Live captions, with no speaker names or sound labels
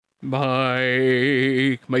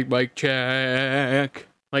Mic, check.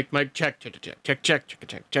 Mic, check, check, check, check, check, check, check,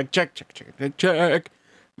 check, check, check, check, check, check.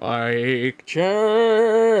 Mic, check.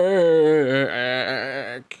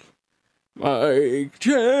 Mic,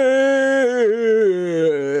 check.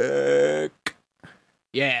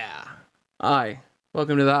 Yeah. Hi.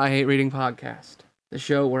 Welcome to the I Hate Reading podcast, the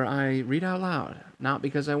show where I read out loud, not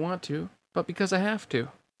because I want to, but because I have to.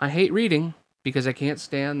 I hate reading because I can't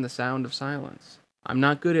stand the sound of silence. I'm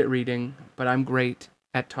not good at reading, but I'm great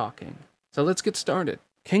at talking. So let's get started.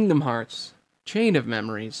 Kingdom Hearts, Chain of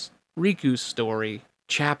Memories, Riku's Story,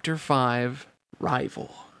 Chapter 5,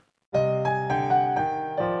 Rival.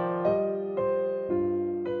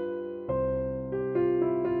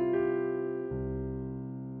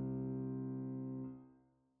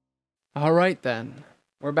 Alright then,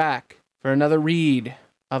 we're back for another read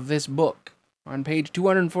of this book on page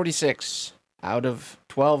 246 out of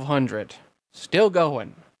 1200. Still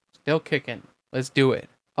going. Still kicking. Let's do it.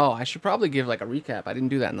 Oh, I should probably give like a recap. I didn't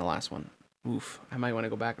do that in the last one. Oof. I might want to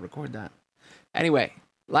go back and record that. Anyway,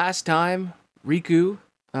 last time, Riku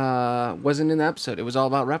wasn't in the episode. It was all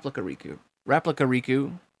about Replica Riku. Replica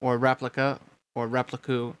Riku, or Replica, or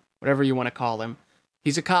Repliku, whatever you want to call him.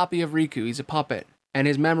 He's a copy of Riku. He's a puppet. And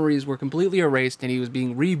his memories were completely erased, and he was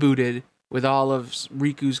being rebooted with all of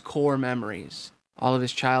Riku's core memories. All of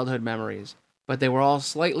his childhood memories. But they were all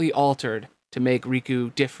slightly altered to make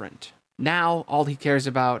Riku different. Now, all he cares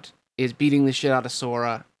about is beating the shit out of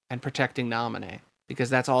Sora and protecting Naminé, because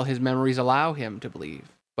that's all his memories allow him to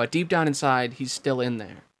believe. But deep down inside, he's still in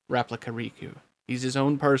there. Replica Riku. He's his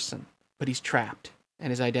own person, but he's trapped, and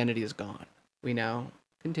his identity is gone. We now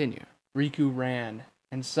continue. Riku ran,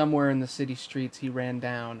 and somewhere in the city streets he ran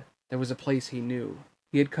down, there was a place he knew.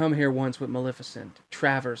 He had come here once with Maleficent,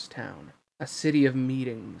 Traverse Town, a city of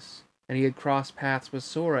meetings, and he had crossed paths with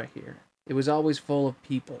Sora here. It was always full of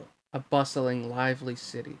people, a bustling, lively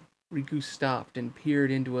city. Riku stopped and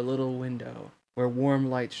peered into a little window where warm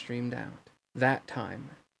light streamed out. That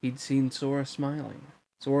time, he'd seen Sora smiling,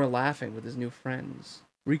 Sora laughing with his new friends.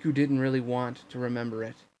 Riku didn't really want to remember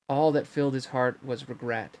it. All that filled his heart was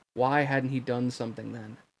regret. Why hadn't he done something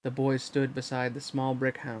then? The boy stood beside the small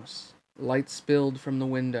brick house. Light spilled from the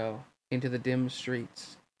window into the dim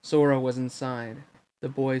streets. Sora was inside. The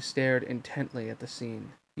boy stared intently at the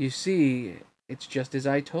scene. You see, it's just as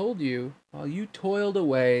I told you. While you toiled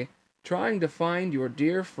away, trying to find your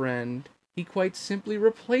dear friend, he quite simply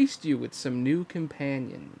replaced you with some new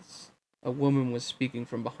companions. A woman was speaking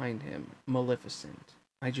from behind him, Maleficent.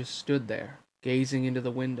 I just stood there, gazing into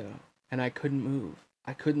the window, and I couldn't move.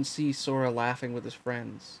 I couldn't see Sora laughing with his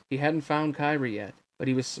friends. He hadn't found Kairi yet, but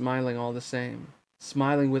he was smiling all the same.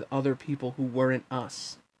 Smiling with other people who weren't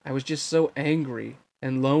us. I was just so angry,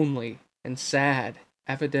 and lonely, and sad.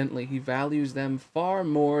 Evidently, he values them far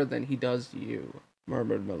more than he does you,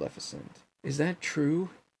 murmured Maleficent. Is that true?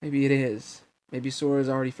 Maybe it is. Maybe Sora's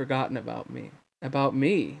already forgotten about me. About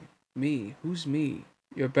me? Me? Who's me?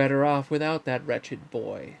 You're better off without that wretched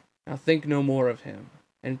boy. Now think no more of him,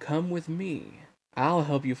 and come with me. I'll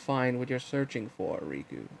help you find what you're searching for,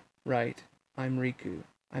 Riku. Right, I'm Riku.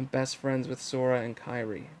 I'm best friends with Sora and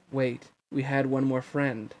Kairi. Wait, we had one more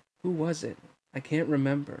friend. Who was it? I can't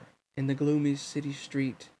remember. In the gloomy city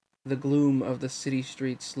street, the gloom of the city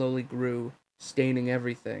street slowly grew, staining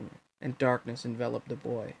everything, and darkness enveloped the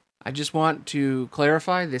boy. I just want to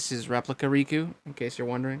clarify, this is Replica Riku, in case you're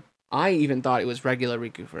wondering. I even thought it was regular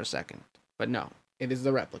Riku for a second, but no, it is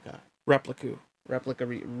the replica. Repliku. Replican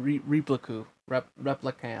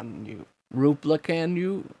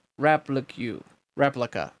you.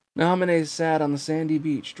 Replica. Naminé sat on the sandy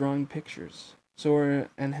beach drawing pictures. Sora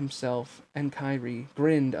and himself and Kairi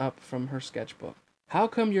grinned up from her sketchbook. How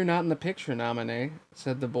come you're not in the picture, Naminé?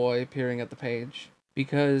 Said the boy, peering at the page.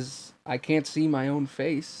 Because I can't see my own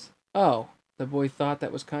face. Oh, the boy thought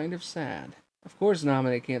that was kind of sad. Of course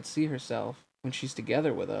Naminé can't see herself when she's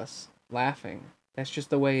together with us, laughing. That's just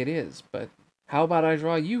the way it is, but how about I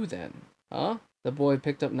draw you then? Huh? The boy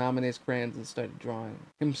picked up Naminé's crayons and started drawing.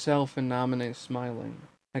 Himself and Naminé smiling.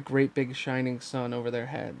 A great big shining sun over their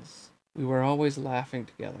heads. We were always laughing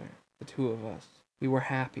together, the two of us. We were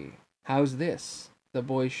happy. How's this? The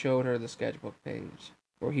boy showed her the sketchbook page,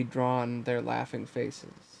 where he'd drawn their laughing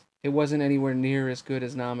faces. It wasn't anywhere near as good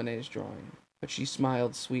as Naminé's drawing, but she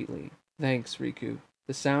smiled sweetly. Thanks, Riku.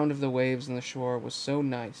 The sound of the waves on the shore was so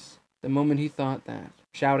nice. The moment he thought that,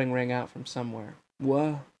 shouting rang out from somewhere.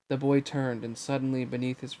 Whoa! The boy turned, and suddenly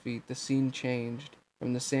beneath his feet the scene changed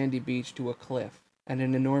from the sandy beach to a cliff, and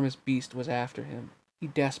an enormous beast was after him. He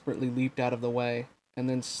desperately leaped out of the way, and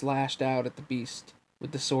then slashed out at the beast.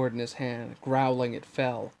 With the sword in his hand, growling, it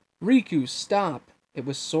fell. Riku, stop! It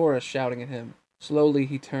was Sora shouting at him. Slowly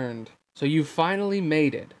he turned. So you finally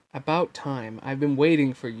made it. About time. I've been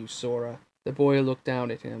waiting for you, Sora. The boy looked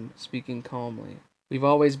down at him, speaking calmly. We've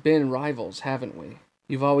always been rivals, haven't we?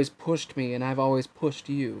 You've always pushed me, and I've always pushed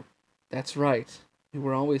you. That's right. We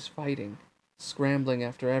were always fighting, scrambling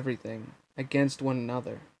after everything, against one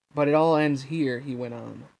another. But it all ends here, he went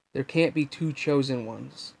on. There can't be two chosen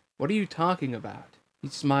ones. What are you talking about? He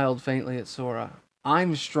smiled faintly at Sora.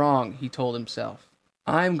 I'm strong, he told himself.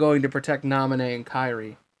 I'm going to protect Naminé and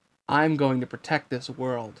Kairi. I'm going to protect this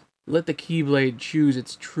world. Let the Keyblade choose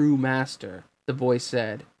its true master, the boy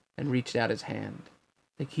said, and reached out his hand.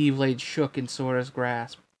 The Keyblade shook in Sora's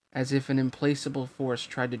grasp, as if an implacable force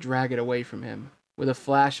tried to drag it away from him. With a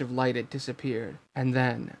flash of light it disappeared, and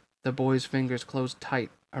then the boy's fingers closed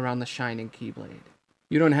tight around the shining Keyblade.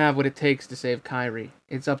 You don't have what it takes to save Kairi.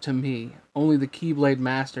 It's up to me. Only the Keyblade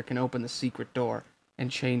Master can open the secret door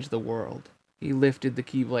and change the world. He lifted the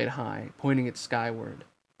Keyblade high, pointing it skyward.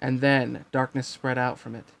 And then darkness spread out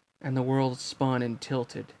from it, and the world spun and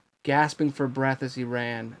tilted. Gasping for breath as he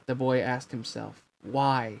ran, the boy asked himself,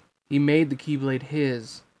 why? He made the Keyblade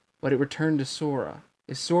his, but it returned to Sora.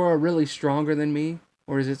 Is Sora really stronger than me,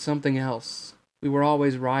 or is it something else? We were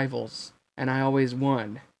always rivals, and I always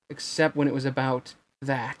won, except when it was about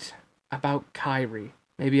that, about Kairi.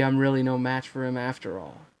 Maybe I'm really no match for him after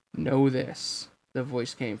all. Know this, the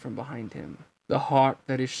voice came from behind him. The heart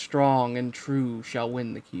that is strong and true shall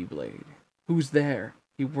win the Keyblade. Who's there?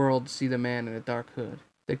 He whirled to see the man in a dark hood.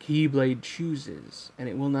 The Keyblade chooses, and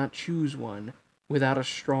it will not choose one without a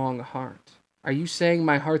strong heart. Are you saying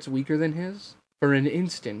my heart's weaker than his? For an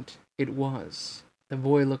instant, it was. The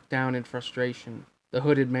boy looked down in frustration. The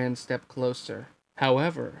hooded man stepped closer.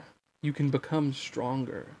 However, you can become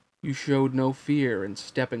stronger. You showed no fear in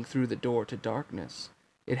stepping through the door to darkness.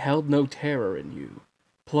 It held no terror in you.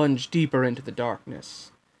 Plunge deeper into the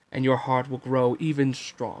darkness, and your heart will grow even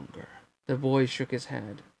stronger. The boy shook his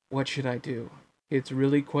head. What should I do? It's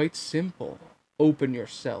really quite simple. Open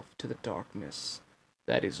yourself to the darkness.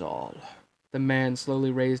 That is all. The man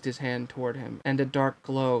slowly raised his hand toward him, and a dark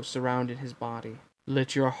glow surrounded his body.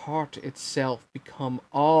 Let your heart itself become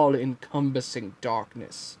all-encompassing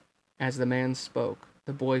darkness. As the man spoke,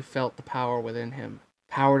 the boy felt the power within him.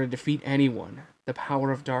 Power to defeat anyone. The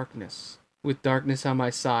power of darkness. With darkness on my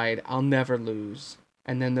side, I'll never lose.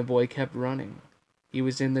 And then the boy kept running. He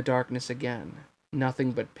was in the darkness again.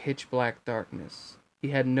 Nothing but pitch-black darkness. He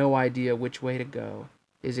had no idea which way to go.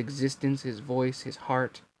 His existence, his voice, his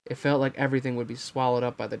heart, it felt like everything would be swallowed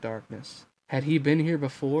up by the darkness. Had he been here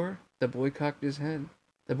before? The boy cocked his head.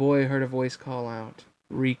 The boy heard a voice call out,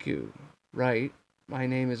 Riku. Right, my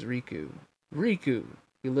name is Riku. Riku!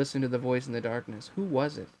 He listened to the voice in the darkness. Who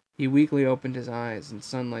was it? He weakly opened his eyes, and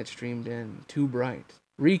sunlight streamed in, too bright.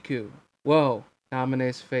 Riku! Whoa!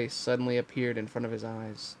 Naminé's face suddenly appeared in front of his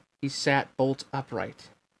eyes. He sat bolt upright.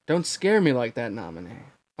 Don't scare me like that,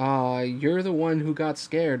 Naminé. You're the one who got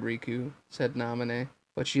scared, Riku, said Naminé.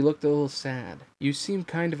 But she looked a little sad. You seem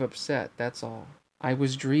kind of upset, that's all. I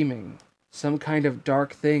was dreaming. Some kind of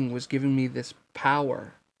dark thing was giving me this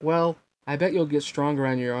power. Well, I bet you'll get stronger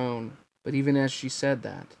on your own. But even as she said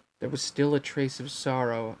that, there was still a trace of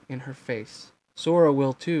sorrow in her face. Sora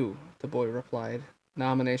will too, the boy replied.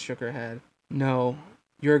 Naminé shook her head. No,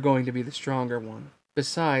 you're going to be the stronger one.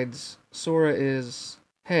 Besides, Sora is...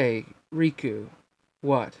 Hey, Riku.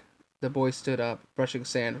 What? The boy stood up, brushing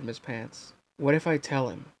sand from his pants. What if I tell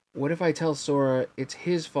him? What if I tell Sora it's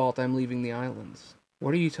his fault I'm leaving the islands?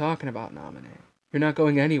 What are you talking about, Naminé? You're not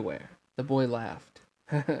going anywhere. The boy laughed.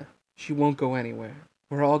 She won't go anywhere.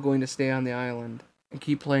 We're all going to stay on the island and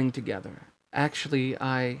keep playing together. Actually,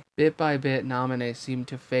 Bit by bit, Naminé seemed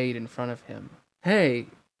to fade in front of him. Hey,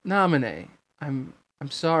 Naminé. I'm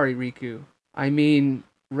sorry, Riku. I mean,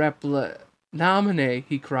 Naminé,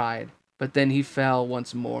 he cried. But then he fell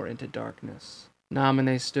once more into darkness.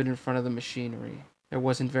 Naminé stood in front of the machinery. There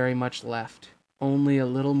wasn't very much left. Only a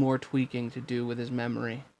little more tweaking to do with his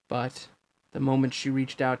memory. But the moment she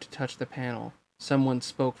reached out to touch the panel, someone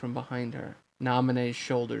spoke from behind her. Naminé's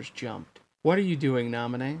shoulders jumped. What are you doing,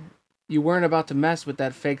 Naminé? You weren't about to mess with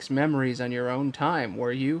that fake's memories on your own time,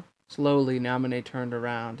 were you? Slowly, Naminé turned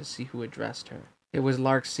around to see who addressed her. It was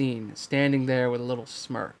Larxene, standing there with a little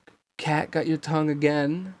smirk. Cat got your tongue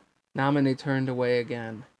again? Naminé turned away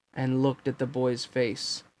again and looked at the boy's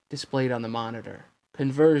face, displayed on the monitor.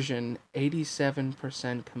 Conversion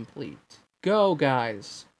 87% complete. Go,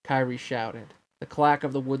 guys! Kairi shouted. The clack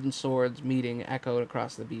of the wooden swords meeting echoed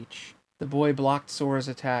across the beach. The boy blocked Sora's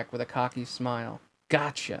attack with a cocky smile.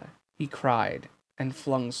 Gotcha! He cried, and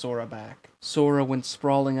flung Sora back. Sora went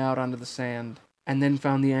sprawling out onto the sand. and then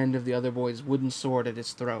found the end of the other boy's wooden sword at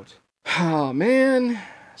his throat. Oh, man.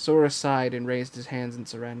 Sora sighed and raised his hands in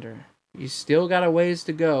surrender. You still got a ways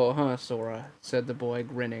to go, huh, Sora? Said the boy,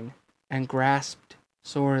 grinning, and grasped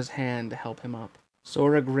Sora's hand to help him up.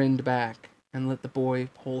 Sora grinned back and let the boy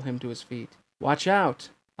pull him to his feet. Watch out!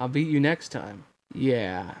 I'll beat you next time.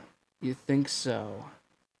 Yeah, you think so?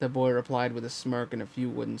 The boy replied with a smirk and a few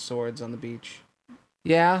wooden swords on the beach.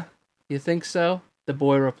 Yeah, you think so? The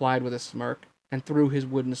boy replied with a smirk and threw his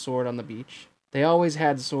wooden sword on the beach. They always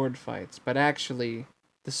had sword fights, but actually,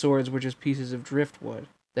 the swords were just pieces of driftwood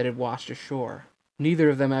that had washed ashore. Neither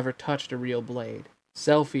of them ever touched a real blade.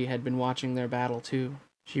 Selphie had been watching their battle too.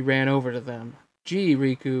 She ran over to them. Gee,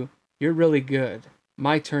 Riku, you're really good.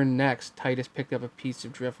 My turn next. Titus picked up a piece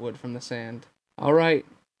of driftwood from the sand. All right,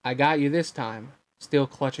 I got you this time. Still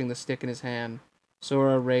clutching the stick in his hand,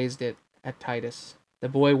 Sora raised it at Titus. The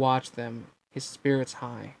boy watched them, his spirits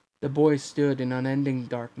high. The boy stood in unending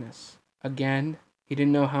darkness. Again, he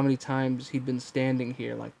didn't know how many times he'd been standing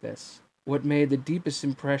here like this. What made the deepest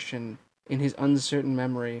impression in his uncertain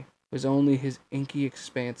memory was only his inky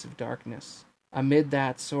expanse of darkness. Amid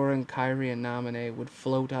that, Sora and Kairi and Naminé would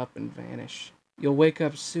float up and vanish. You'll wake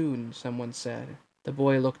up soon, someone said. The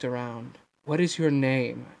boy looked around. What is your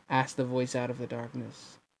name? Asked the voice out of the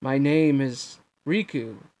darkness. My name is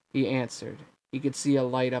Riku, he answered. He could see a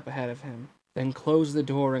light up ahead of him. Then close the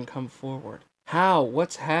door and come forward. How?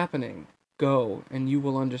 What's happening? Go, and you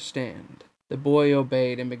will understand. The boy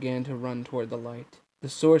obeyed and began to run toward the light. The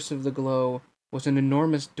source of the glow was an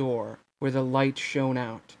enormous door where the light shone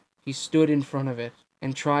out. He stood in front of it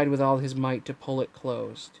and tried with all his might to pull it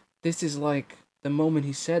closed. This is like the moment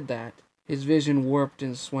he said that. His vision warped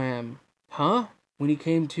and swam. Huh? When he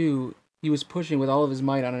came to, he was pushing with all of his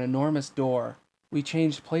might on an enormous door. We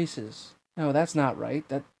changed places. No, that's not right.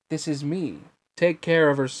 This is me. Take care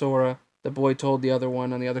of her, Sora, the boy told the other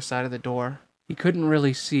one on the other side of the door. He couldn't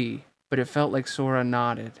really see, but it felt like Sora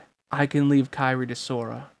nodded. I can leave Kairi to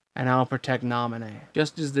Sora, and I'll protect Naminé.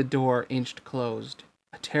 Just as the door inched closed,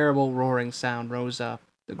 a terrible roaring sound rose up.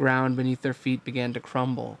 The ground beneath their feet began to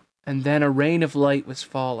crumble, and then a rain of light was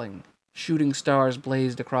falling. Shooting stars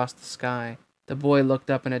blazed across the sky. The boy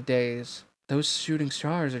looked up in a daze. Those shooting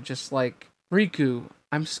stars are just like... Riku,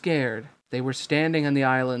 I'm scared. They were standing on the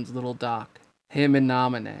island's little dock, him and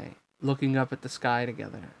Naminé, looking up at the sky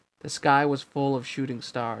together. The sky was full of shooting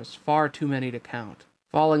stars, far too many to count,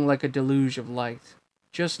 falling like a deluge of light.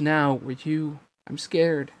 Just now, were you... I'm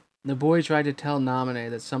scared. The boy tried to tell Naminé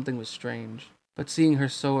that something was strange, but seeing her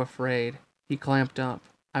so afraid, he clamped up.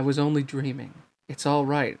 I was only dreaming. It's all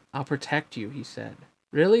right. I'll protect you, he said.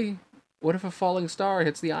 Really? What if a falling star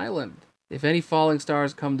hits the island? If any falling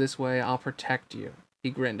stars come this way, I'll protect you. He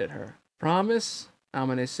grinned at her. Promise?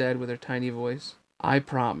 Naminé said with her tiny voice. I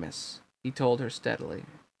promise, he told her steadily.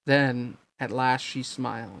 Then, at last she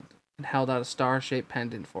smiled, and held out a star-shaped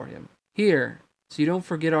pendant for him. Here, so you don't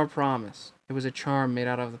forget our promise. It was a charm made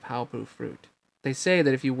out of the Paopu fruit. They say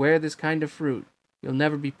that if you wear this kind of fruit, you'll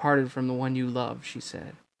never be parted from the one you love, she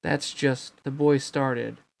said. That's just... The boy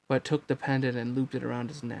started, but took the pendant and looped it around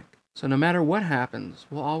his neck. So no matter what happens,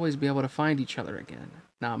 we'll always be able to find each other again,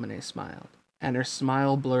 Naminé smiled. And her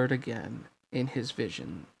smile blurred again in his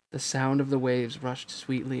vision. The sound of the waves rushed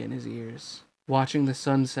sweetly in his ears. Watching the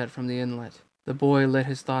sunset from the inlet, the boy let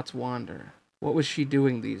his thoughts wander. What was she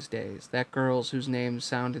doing these days, that girl whose name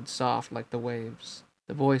sounded soft like the waves?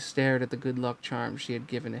 The boy stared at the good luck charm she had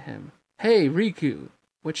given to him. Hey, Riku!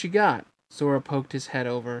 What you got? Sora poked his head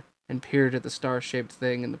over and peered at the star-shaped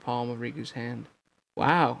thing in the palm of Riku's hand.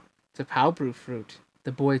 Wow, it's a Paopu fruit.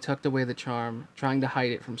 The boy tucked away the charm, trying to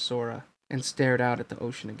hide it from Sora, and stared out at the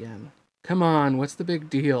ocean again. Come on, what's the big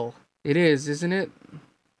deal? It is, isn't it?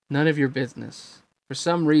 None of your business. For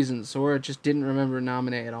some reason, Sora just didn't remember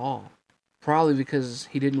Naminé at all. Probably because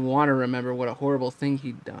he didn't want to remember what a horrible thing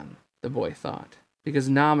he'd done, the boy thought. Because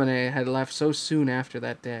Naminé had left so soon after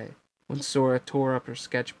that day, when Sora tore up her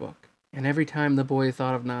sketchbook. And every time the boy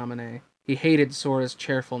thought of Naminé, he hated Sora's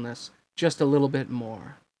cheerfulness just a little bit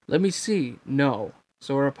more. Let me see. No.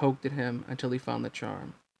 Sora poked at him until he found the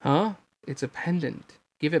charm. Huh? It's a pendant.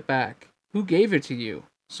 Give it back. Who gave it to you?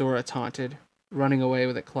 Sora taunted, running away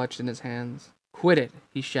with it clutched in his hands. Quit it,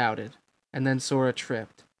 he shouted. And then Sora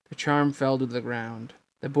tripped. The charm fell to the ground.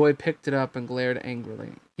 The boy picked it up and glared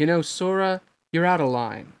angrily. You know, Sora, you're out of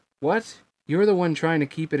line. What? You're the one trying to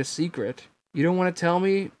keep it a secret. You don't want to tell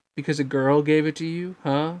me because a girl gave it to you,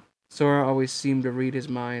 huh? Sora always seemed to read his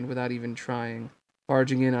mind without even trying,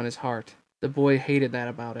 barging in on his heart. The boy hated that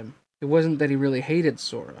about him. It wasn't that he really hated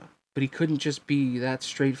Sora, but he couldn't just be that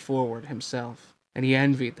straightforward himself, and he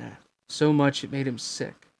envied that. So much it made him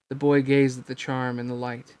sick. The boy gazed at the charm in the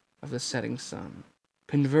light of the setting sun.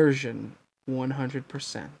 Conversion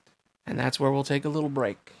 100%. And that's where we'll take a little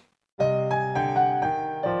break.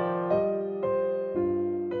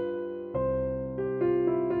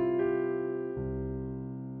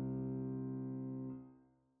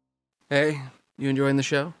 Hey, you enjoying the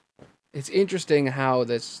show? It's interesting how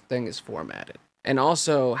this thing is formatted, and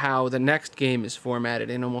also how the next game is formatted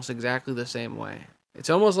in almost exactly the same way. It's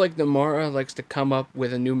almost like Nomura likes to come up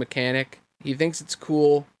with a new mechanic. He thinks it's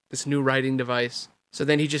cool, this new writing device, so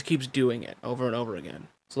then he just keeps doing it over and over again.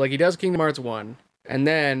 So like he does Kingdom Hearts 1, and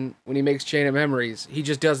then when he makes Chain of Memories, he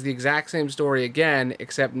just does the exact same story again,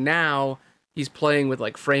 except now he's playing with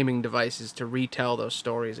like framing devices to retell those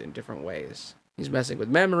stories in different ways. He's messing with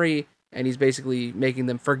memory, and he's basically making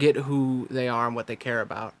them forget who they are and what they care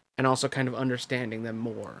about, and also kind of understanding them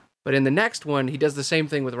more. But in the next one, he does the same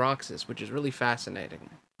thing with Roxas, which is really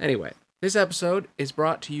fascinating. Anyway, this episode is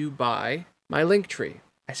brought to you by my Linktree.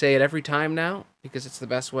 I say it every time now, because it's the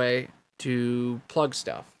best way to plug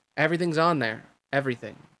stuff. Everything's on there.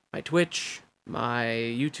 Everything. My Twitch, my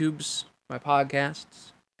YouTubes, my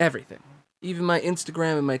podcasts, everything. Even my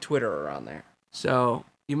Instagram and my Twitter are on there. So,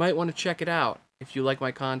 you might want to check it out if you like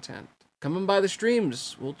my content. Come on by the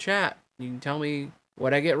streams. We'll chat. You can tell me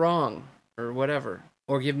what I get wrong or whatever.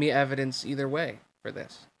 Or give me evidence either way for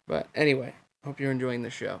this. But anyway, hope you're enjoying the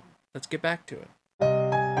show. Let's get back to it.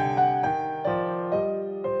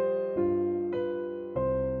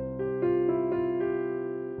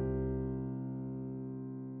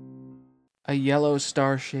 A yellow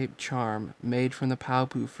star-shaped charm made from the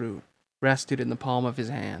Paupu fruit rested in the palm of his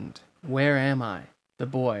hand. Where am I? The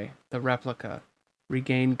boy, the replica,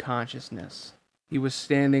 regained consciousness. He was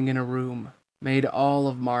standing in a room, made all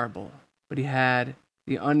of marble, but he had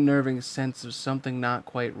the unnerving sense of something not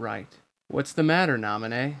quite right. What's the matter,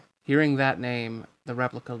 Naminé? Hearing that name, the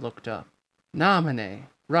replica looked up. Naminé,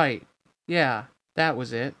 right. Yeah, that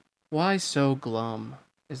was it. Why so glum?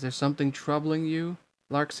 Is there something troubling you?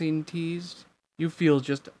 Larxene teased. You feel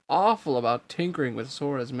just awful about tinkering with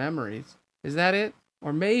Sora's memories. Is that it?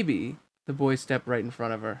 Or maybe... The boy stepped right in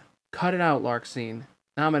front of her. Cut it out, Larxene.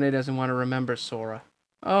 Naminé doesn't want to remember Sora.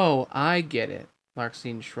 Oh, I get it,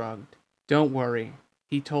 Larxene shrugged. Don't worry,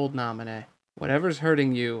 he told Naminé. Whatever's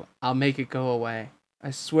hurting you, I'll make it go away.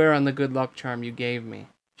 I swear on the good luck charm you gave me.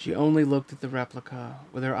 She only looked at the replica,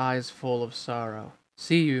 with her eyes full of sorrow.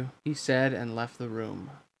 See you, he said, and left the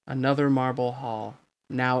room. Another marble hall.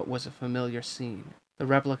 Now it was a familiar scene. The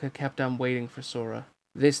replica kept on waiting for Sora.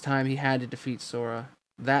 This time he had to defeat Sora.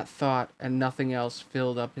 That thought and nothing else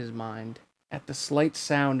filled up his mind. At the slight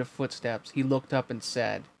sound of footsteps, he looked up and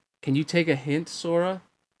said, Can you take a hint, Sora?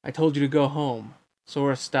 I told you to go home.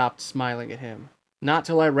 Sora stopped, smiling at him. Not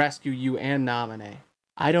till I rescue you and Naminé.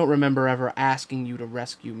 I don't remember ever asking you to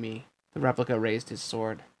rescue me. The replica raised his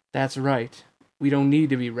sword. That's right. We don't need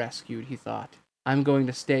to be rescued, he thought. I'm going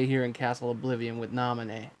to stay here in Castle Oblivion with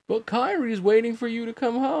Naminé. But Kairi's waiting for you to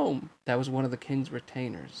come home. That was one of the king's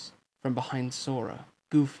retainers. From behind Sora.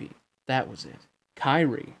 Goofy. That was it.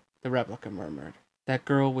 Kairi, the replica murmured. That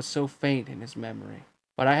girl was so faint in his memory.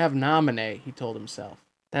 But I have Naminé, he told himself.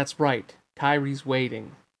 That's right. Kairi's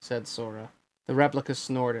waiting, said Sora. The replica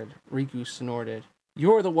snorted. Riku snorted.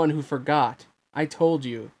 You're the one who forgot. I told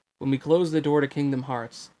you. When we close the door to Kingdom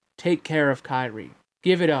Hearts, take care of Kairi.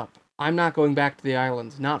 Give it up. I'm not going back to the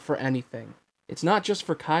islands, not for anything. It's not just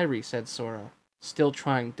for Kairi, said Sora, still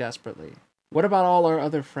trying desperately. What about all our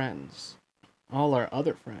other friends? All our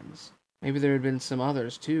other friends? Maybe there had been some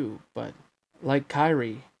others too, but like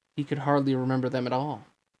Kairi, he could hardly remember them at all.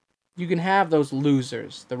 You can have those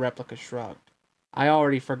losers, the replica shrugged. I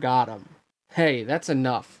already forgot 'em. Hey, that's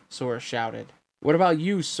enough, Sora shouted. What about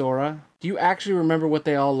you, Sora? Do you actually remember what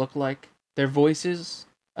they all look like? Their voices?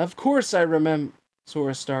 Of course I remember...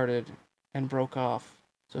 Sora started and broke off.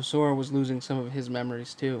 So Sora was losing some of his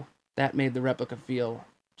memories too. That made the replica feel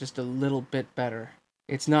just a little bit better.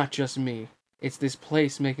 It's not just me. It's this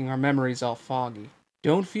place making our memories all foggy.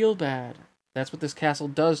 Don't feel bad. That's what this castle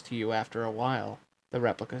does to you after a while, the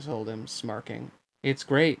replica told him, smirking. It's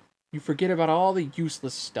great. You forget about all the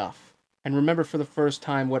useless stuff, and remember for the first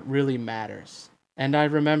time what really matters. And I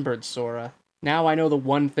remembered, Sora. Now I know the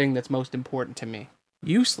one thing that's most important to me.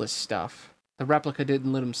 Useless stuff? The replica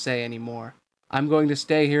didn't let him say any more. I'm going to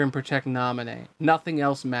stay here and protect Naminé. Nothing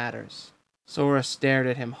else matters. Sora stared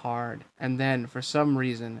at him hard, and then, for some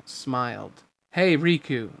reason, smiled. Hey,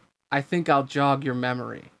 Riku, I think I'll jog your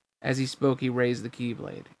memory. As he spoke, he raised the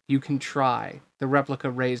Keyblade. You can try. The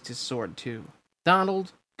replica raised his sword, too.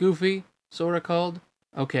 Donald? Goofy? Sora called.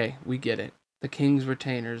 Okay, we get it. The king's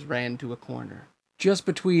retainers ran to a corner. Just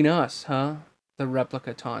between us, huh? the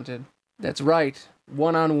replica taunted. That's right,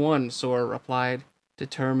 1-on-1, Sora replied,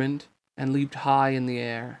 determined, and leaped high in the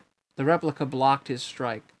air. The replica blocked his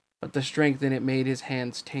strike, but the strength in it made his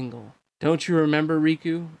hands tingle. Don't you remember,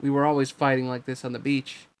 Riku? We were always fighting like this on the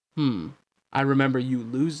beach. I remember you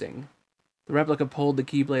losing. The replica pulled the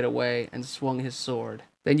Keyblade away and swung his sword.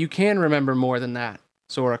 Then you can remember more than that,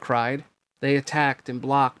 Sora cried. They attacked and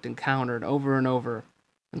blocked and countered over and over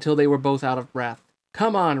until they were both out of breath.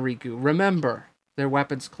 Come on, Riku, remember! Their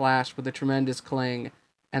weapons clashed with a tremendous clang,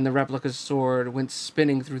 and the replica's sword went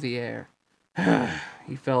spinning through the air.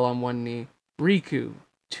 He fell on one knee. Riku,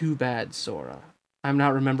 too bad, Sora. I'm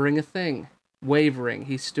not remembering a thing. Wavering,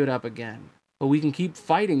 he stood up again. But we can keep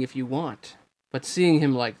fighting if you want. But seeing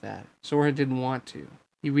him like that, Sora didn't want to.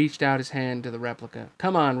 He reached out his hand to the replica.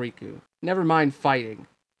 Come on, Riku. Never mind fighting.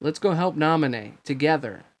 Let's go help Naminé.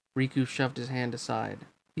 Together. Riku shoved his hand aside.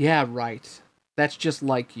 Yeah, right. That's just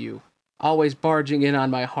like you. Always barging in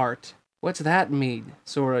on my heart. What's that mean?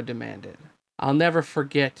 Sora demanded. I'll never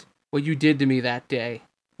forget what you did to me that day,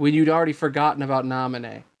 when you'd already forgotten about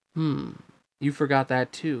Naminé. You forgot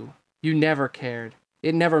that too. You never cared.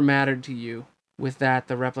 It never mattered to you. With that,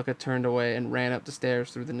 the replica turned away and ran up the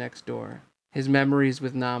stairs through the next door. His memories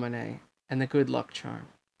with Naminé and the good luck charm.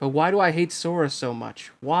 But why do I hate Sora so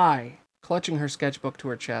much? Why? Clutching her sketchbook to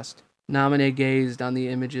her chest, Naminé gazed on the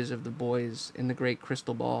images of the boys in the great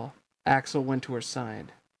crystal ball. Axel went to her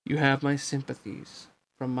side. You have my sympathies.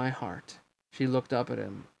 From my heart. She looked up at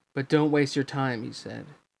him. But don't waste your time, he said.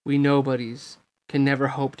 We nobodies can never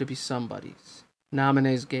hope to be somebodies.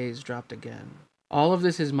 Naminé's gaze dropped again. All of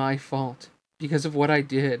this is my fault, because of what I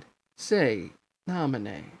did. Say,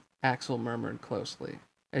 Naminé, Axel murmured closely,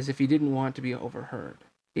 as if he didn't want to be overheard.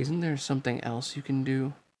 Isn't there something else you can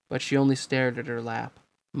do? But she only stared at her lap,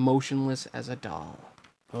 motionless as a doll.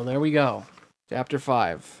 Well, there we go. Chapter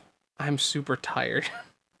 5. I'm super tired.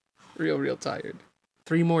 real tired.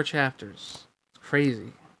 3 more chapters. It's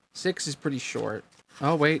crazy. 6 is pretty short.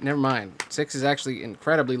 Oh, wait, never mind. 6 is actually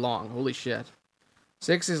incredibly long. Holy shit.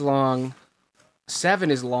 6 is long. 7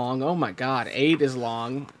 is long. Oh my god. 8 is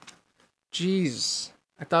long. Jeez.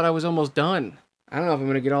 I thought I was almost done. I don't know if I'm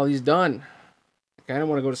going to get all these done. I kind of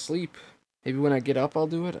want to go to sleep. Maybe when I get up I'll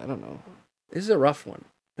do it. I don't know. This is a rough one.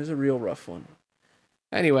 This is a real rough one.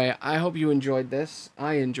 Anyway, I hope you enjoyed this.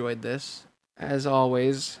 I enjoyed this. As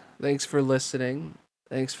always, thanks for listening.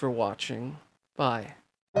 Thanks for watching. Bye.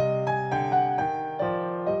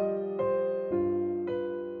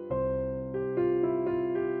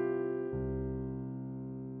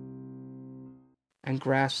 And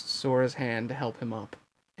grasped Sora's hand to help him up.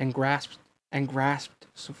 And grasped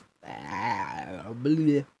Sora,